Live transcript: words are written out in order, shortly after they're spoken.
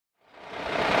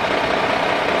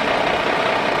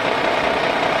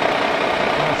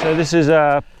So this is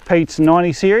Pete's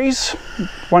 90 series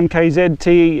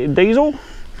 1kZT diesel.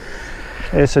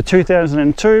 It's a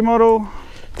 2002 model,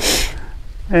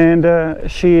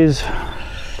 and she is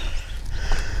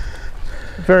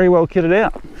very well kitted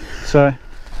out. So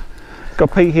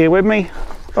got Pete here with me,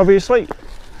 obviously.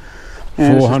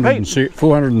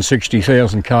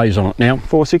 460,000 Ks on it now.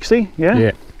 460, yeah?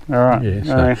 Yeah. All right. Yeah,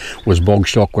 so was bog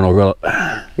stock when I got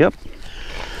it. Yep.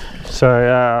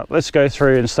 So let's go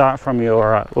through and start from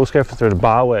your, let's go through the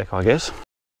bar work, I guess.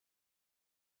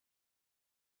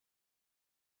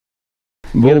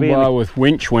 Bull bar with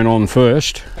winch went on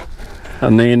first,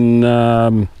 and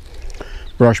then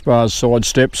brush bars, side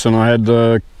steps, and I had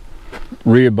the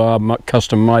rear bar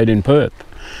custom made in Perth.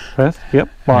 Perth, yep.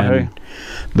 By who?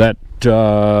 That,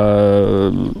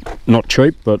 not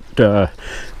cheap, but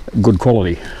good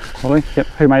quality. Quality, yep.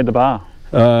 Who made the bar?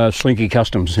 Slinky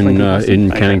Customs in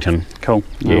Cannington. Cool,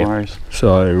 no worries.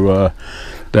 So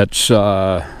that's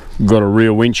got a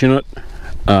rear winch in it,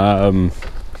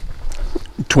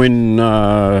 twin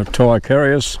tyre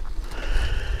carriers,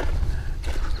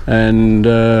 and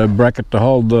bracket to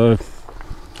hold the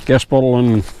gas bottle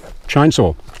and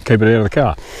chainsaw, keep it out of the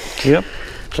car. Yep.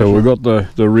 So we've got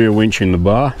the rear winch in the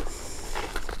bar.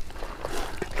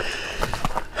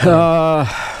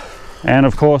 And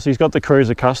of course he's got the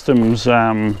Cruiser Customs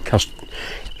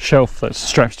shelf that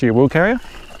straps to your wheel carrier,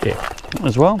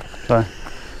 as well. So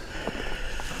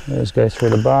let's go through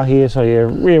the bar here. So your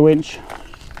rear winch,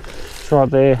 it's right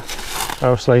there.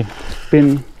 Obviously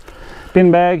bin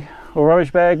bag or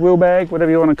rubbish bag, wheel bag, whatever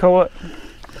you want to call it,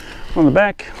 on the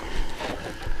back.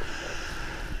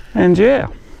 And yeah,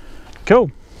 cool.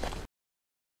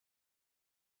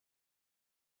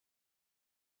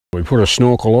 We put a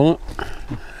snorkel on it.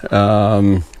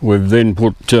 We've then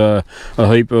put a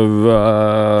heap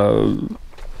of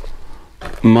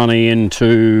money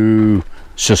into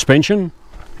suspension.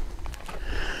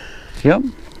 Yep.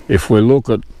 If we look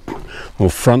at, well,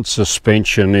 front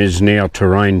suspension is now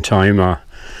terrain tamer,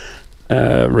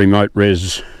 remote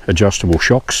res adjustable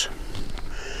shocks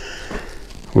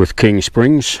with King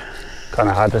springs. Kind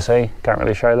of hard to see, can't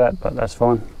really show that, but that's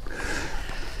fine.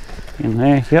 In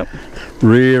there, yep.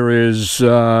 Rear is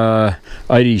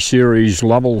 80 series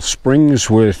Lovell springs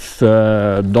with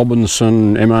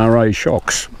Dobinson MRA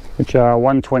shocks. Which are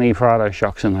 120 Prado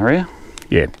shocks in the rear.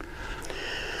 Yeah.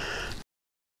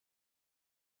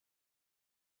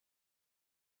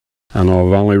 And I've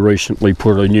only recently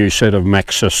put a new set of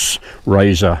Maxxis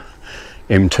Razor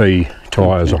MT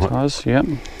tyres on it. Tyres, yep.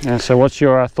 Yeah, so what's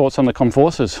your thoughts on the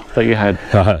Comforces that you had?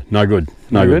 No good,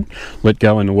 no good. Let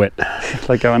go in the wet.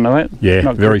 Let go in the wet? Yeah,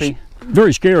 not very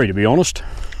scary, to be honest.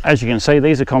 As you can see,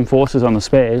 these are Comforces on the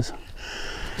spares.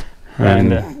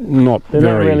 And they're not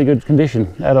really good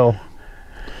condition at all.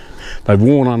 They've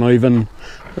worn uneven,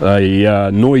 they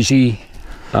noisy,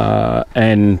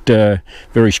 and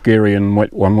very scary and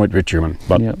wet bitumen.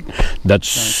 But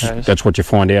that's what you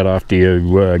find out after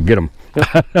you get them.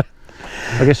 Yep.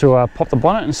 I guess we'll pop the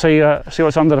bonnet and see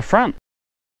what's under the front.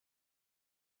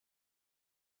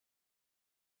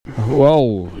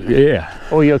 Well, yeah.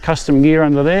 All your custom gear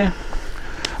under there.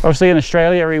 Obviously in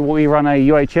Australia we run a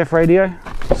UHF radio,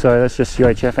 so that's just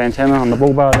UHF antenna on the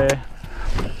bull bar there.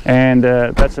 And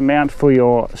that's a mount for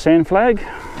your sand flag.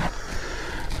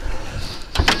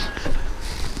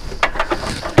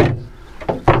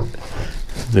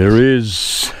 There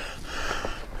is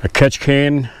a catch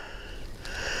can,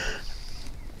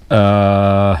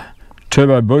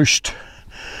 turbo boost,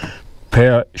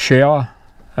 power shower,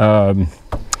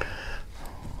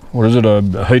 what is it, a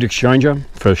heat exchanger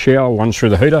for shower, one through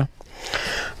the heater,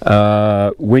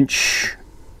 winch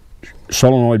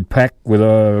solenoid pack with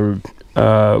a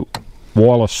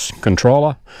wireless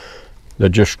controller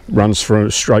that just runs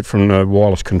straight from the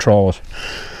wireless controllers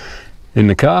in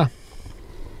the car.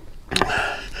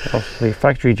 The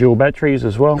factory dual batteries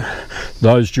as well.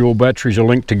 Those dual batteries are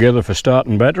linked together for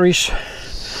starting batteries.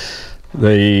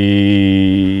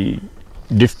 The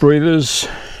diff breathers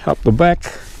up the back.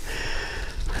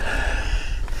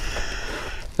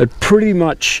 It pretty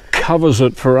much covers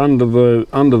it for under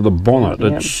the bonnet.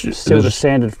 Yep, it's still the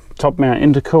standard top mount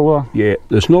intercooler. Yeah,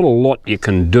 there's not a lot you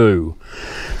can do,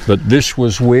 but this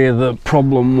was where the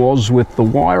problem was with the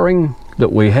wiring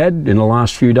that we had in the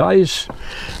last few days,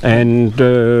 and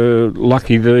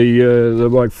lucky the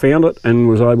bloke found it and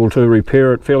was able to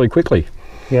repair it fairly quickly.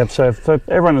 Yep, so for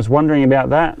everyone is wondering about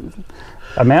that,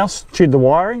 a mouse chewed the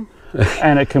wiring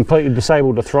and it completely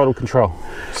disabled the throttle control.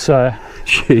 So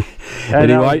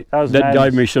Anyway, was that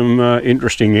gave Nan's. me some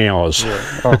interesting hours.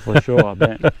 Yeah. Oh, for sure, I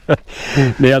bet.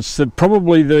 Now it's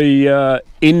probably the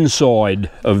inside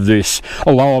of this.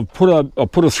 Although I've put a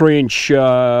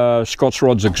 3-inch Scots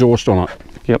Rods exhaust on it.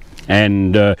 Yep.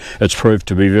 And it's proved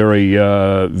to be very,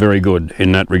 very good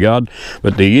in that regard.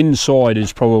 But the inside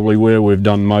is probably where we've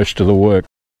done most of the work.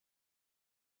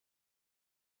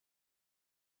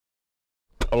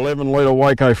 11-litre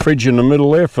Waco fridge in the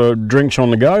middle there for drinks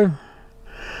on the go.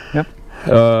 Yep.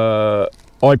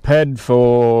 iPad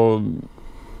for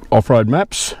off-road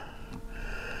maps.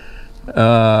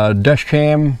 Dash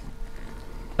cam.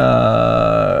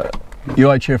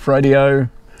 UHF radio.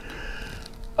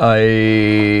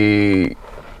 A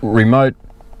remote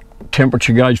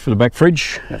temperature gauge for the back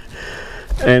fridge. Yep.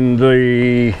 And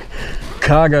the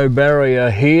cargo barrier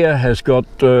here has got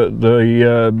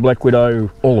the Black Widow,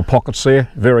 all the pockets there,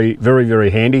 very, very, very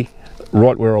handy,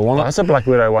 right where I want it. That's a Black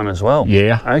Widow one as well.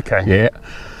 Yeah. Okay. Yeah.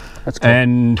 That's cool.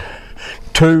 And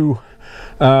 2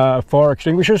 fire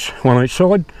extinguishers, one on each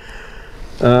side.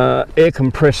 Air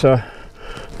compressor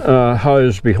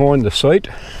hose behind the seat.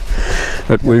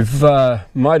 But we've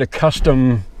made a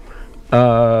custom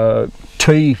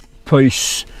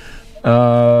T-piece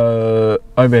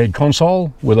overhead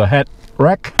console with a hat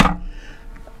rack.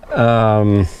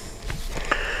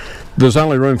 There's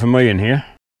only room for me in here.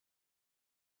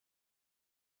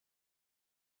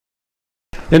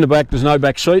 In the back there's no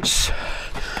back seats.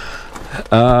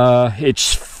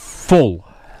 It's full.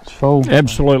 It's full.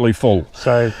 Absolutely full.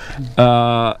 So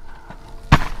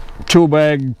Tool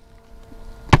bag,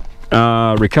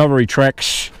 recovery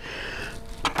tracks,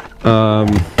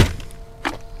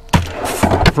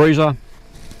 freezer,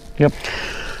 yep.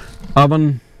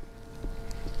 oven,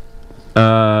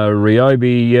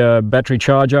 Ryobi battery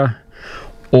charger,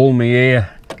 all my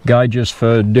air gauges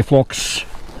for diff locks,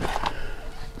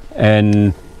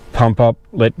 and pump up,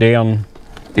 let down,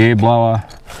 air blower,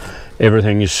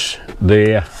 everything is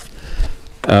there.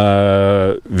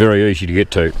 Very easy to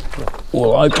get to.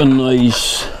 We'll open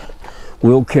these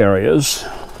wheel carriers.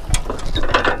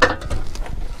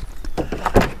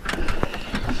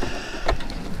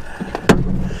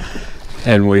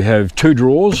 And we have 2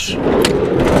 drawers, a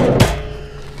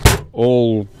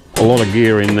lot of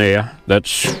gear in there.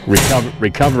 That's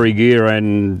recovery gear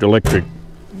and electric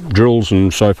drills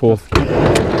and so forth.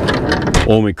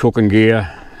 All my cooking gear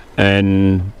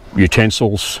and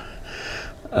utensils.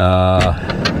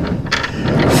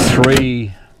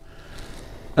 3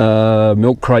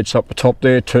 milk crates up the top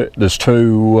there. There's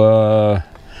 2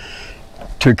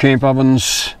 camp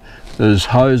ovens. There's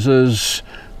hoses.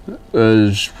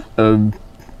 There's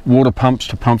water pumps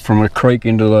to pump from a creek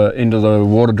into the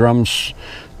water drums.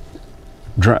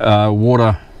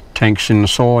 Water tanks in the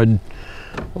side.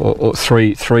 Or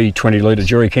 3 20-litre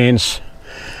jerry cans.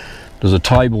 There's a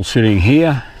table sitting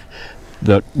here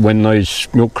that when these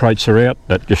milk crates are out,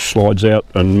 that just slides out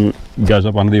and goes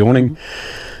up under the awning.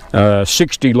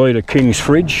 60-litre King's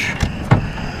fridge.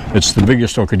 It's the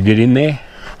biggest I could get in there,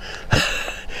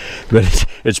 but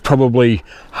it's probably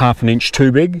half an inch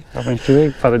too big. Half an inch too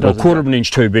big, but it doesn't. A quarter of an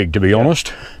inch too big, to be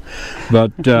honest.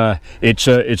 But it's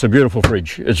a beautiful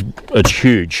fridge. It's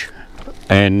huge,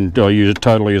 and I use it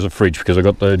totally as a fridge because I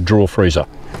got the drawer freezer.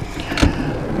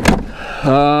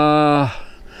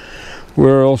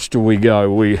 Where else do we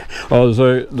go? There's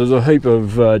a heap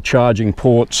of charging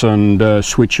ports and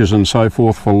switches and so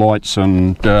forth for lights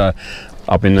and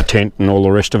up in the tent and all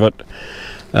the rest of it.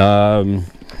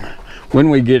 When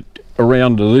we get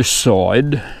around to this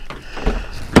side,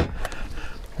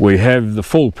 we have the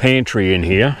full pantry in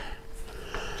here,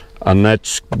 and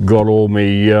that's got all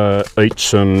my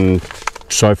eats and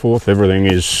so forth. Everything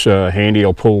is handy.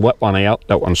 I'll pull that one out.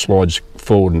 That one slides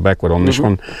forward and backward on this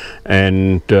one,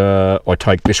 and I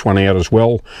take this one out as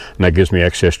well, and that gives me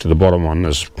access to the bottom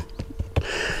one.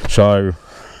 So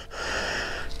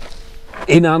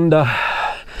in under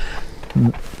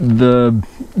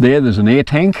there's an air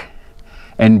tank,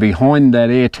 and behind that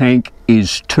air tank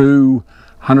is 2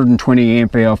 120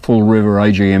 amp hour full river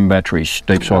AGM batteries,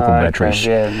 deep cycle batteries.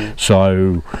 Yeah.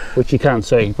 So, which you can't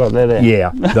see, but they're there. Yeah,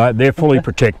 they're fully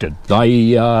protected.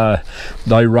 They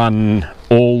run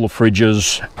all the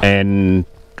fridges and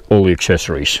all the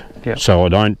accessories. Yep. So I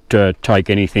don't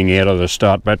take anything out of the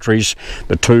start batteries.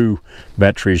 The 2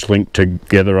 batteries link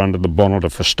together under the bonnet are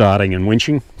for starting and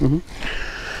winching.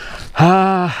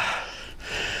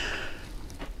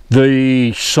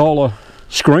 The solar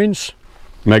screens,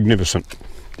 magnificent.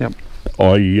 Yep.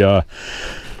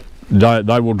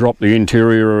 they will drop the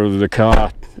interior of the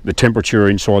car, the temperature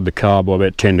inside the car, by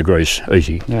about 10 degrees,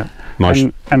 easy. Yeah. Most.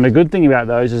 And the good thing about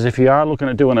those is if you are looking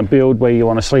at doing a build where you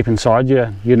want to sleep inside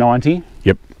your 90,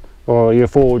 Yep. or your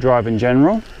four-wheel drive in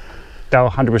general, they'll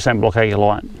 100% block out your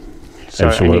light. So,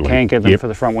 Absolutely. and you can get them Yep. for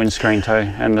the front windscreen too,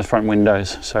 and the front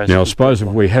windows. So Now I suppose if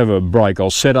we have a break, I'll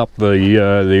set up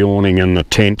the awning and the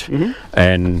tent,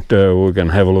 and we can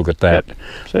have a look at that. Yep.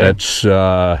 So, That's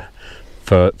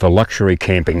for luxury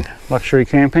camping. luxury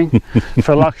camping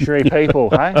for luxury people,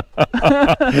 hey?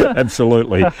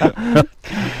 Absolutely.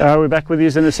 We're back with you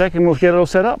in a second. We'll get it all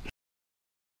set up.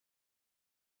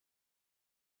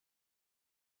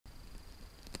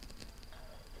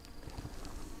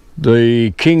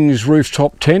 The King's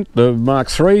rooftop tent, the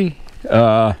MkIII,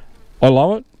 I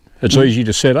love it. It's easy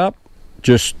to set up.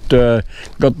 Just got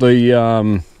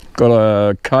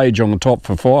a cage on the top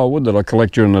for firewood that I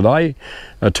collect during the day,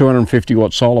 a 250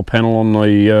 watt solar panel on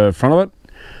the front of it,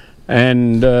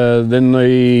 and then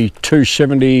the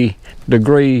 270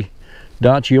 degree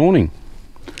Darche awning.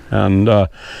 And the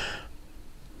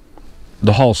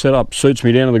whole setup suits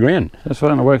me down to the ground. That's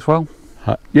right, and it works well.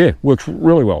 Yeah, works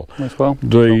really well. Works well.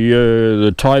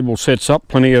 The table sets up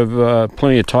plenty of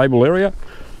table area.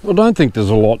 I don't think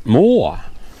there's a lot more,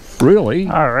 really.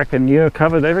 I reckon you've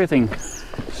covered everything.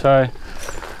 So,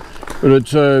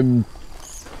 But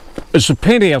it's a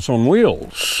penthouse on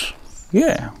wheels,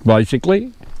 yeah,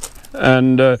 basically.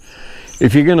 And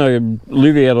if you're going to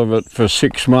live out of it for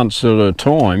 6 months at a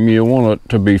time, you want it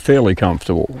to be fairly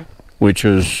comfortable, which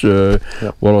is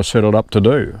what I set it up to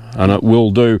do. And it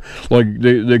will do. Like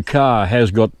the car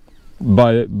has got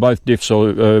both diffs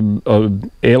are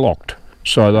airlocked,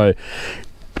 so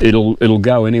it'll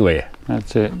go anywhere.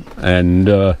 that's it. And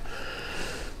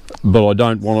but I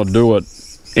don't want to do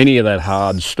any of that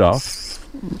hard stuff.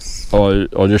 I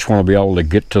just want to be able to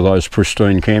get to those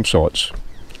pristine campsites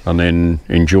and then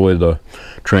enjoy the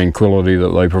tranquility that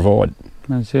they provide.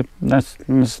 That's it.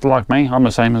 That's like me. I'm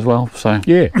the same as well. So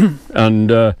Yeah,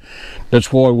 and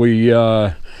that's why we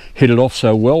hit it off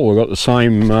so well. We've got the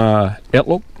same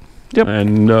outlook. Yep.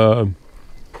 And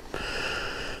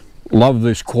love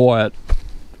this quiet,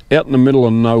 out in the middle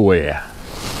of nowhere.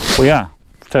 we are.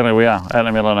 Totally, we are out in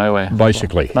the middle of nowhere.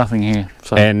 Basically. Nothing here.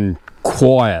 So. And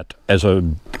quiet as a,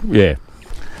 yeah.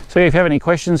 So if you have any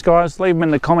questions, guys, leave them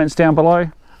in the comments down below,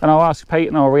 and I'll ask Pete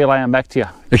and I'll relay them back to you.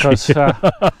 Because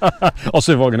I'll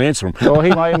see if I can answer them. well,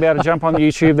 he might even be able to jump on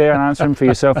YouTube there and answer them for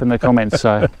yourself in the comments.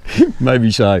 So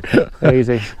Maybe so.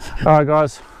 easy. All right,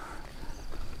 guys.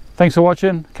 Thanks for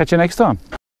watching. Catch you next time.